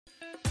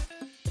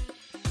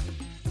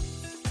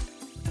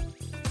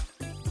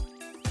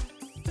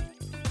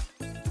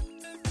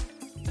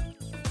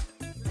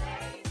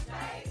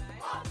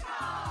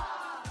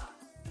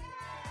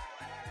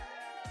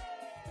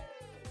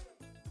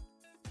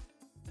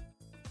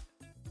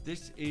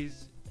This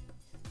is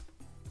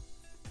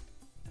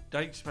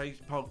Date Space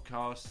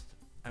Podcast,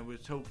 and we're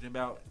talking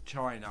about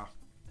China.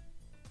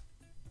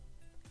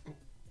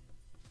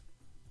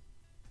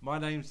 My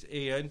name's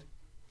Ian.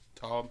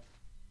 Tom.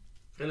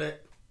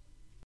 Philip.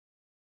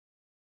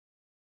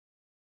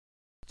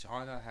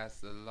 China has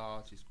the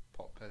largest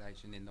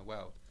population in the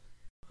world,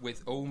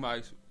 with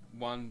almost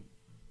 1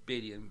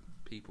 billion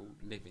people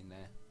living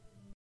there.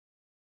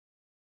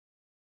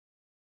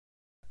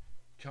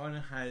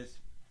 China has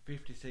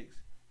 56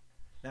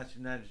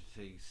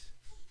 nationalities.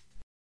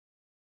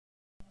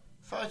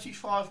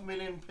 35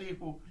 million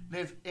people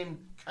live in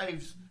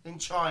caves in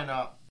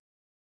China.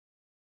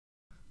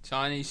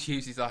 Chinese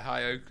uses a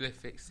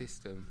hieroglyphic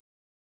system.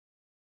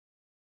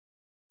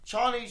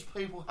 Chinese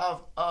people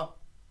have a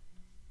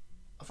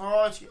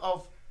variety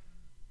of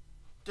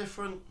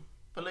different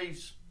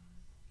beliefs,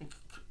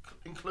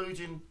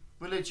 including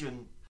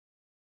religion.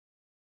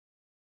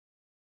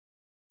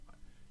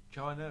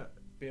 China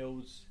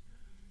builds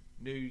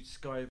new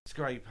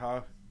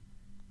skyscraper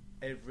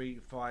every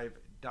 5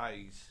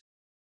 days.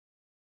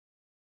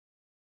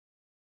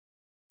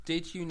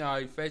 Did you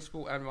know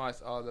vegetable and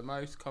rice are the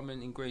most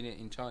common ingredient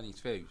in Chinese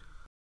food?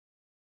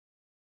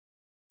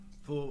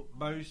 For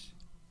most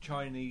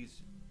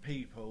Chinese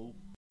people,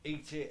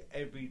 eat it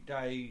every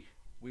day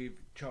with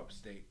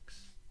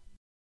chopsticks.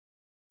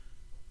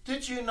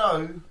 Did you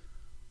know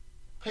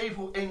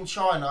people in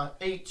China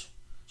eat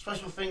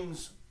special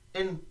things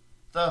in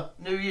the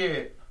New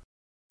Year?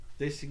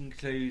 This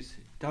includes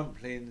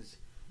dumplings,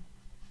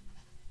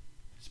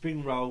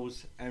 spring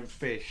rolls and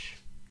fish.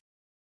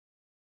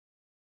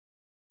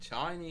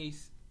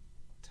 Chinese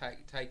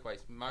takeaway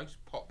is most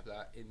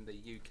popular in the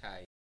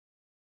UK.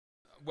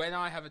 When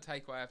I have a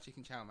takeaway, I have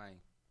chicken chow mein.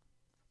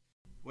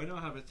 When I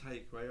have a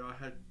takeaway, I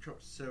had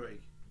chop suey.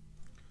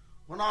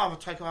 When I have a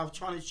takeaway, I have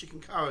Chinese chicken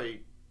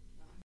curry.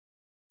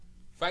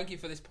 Thank you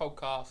for this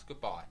podcast.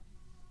 Goodbye.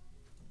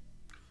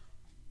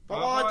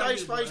 Bye, Day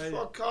Space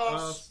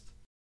Podcast.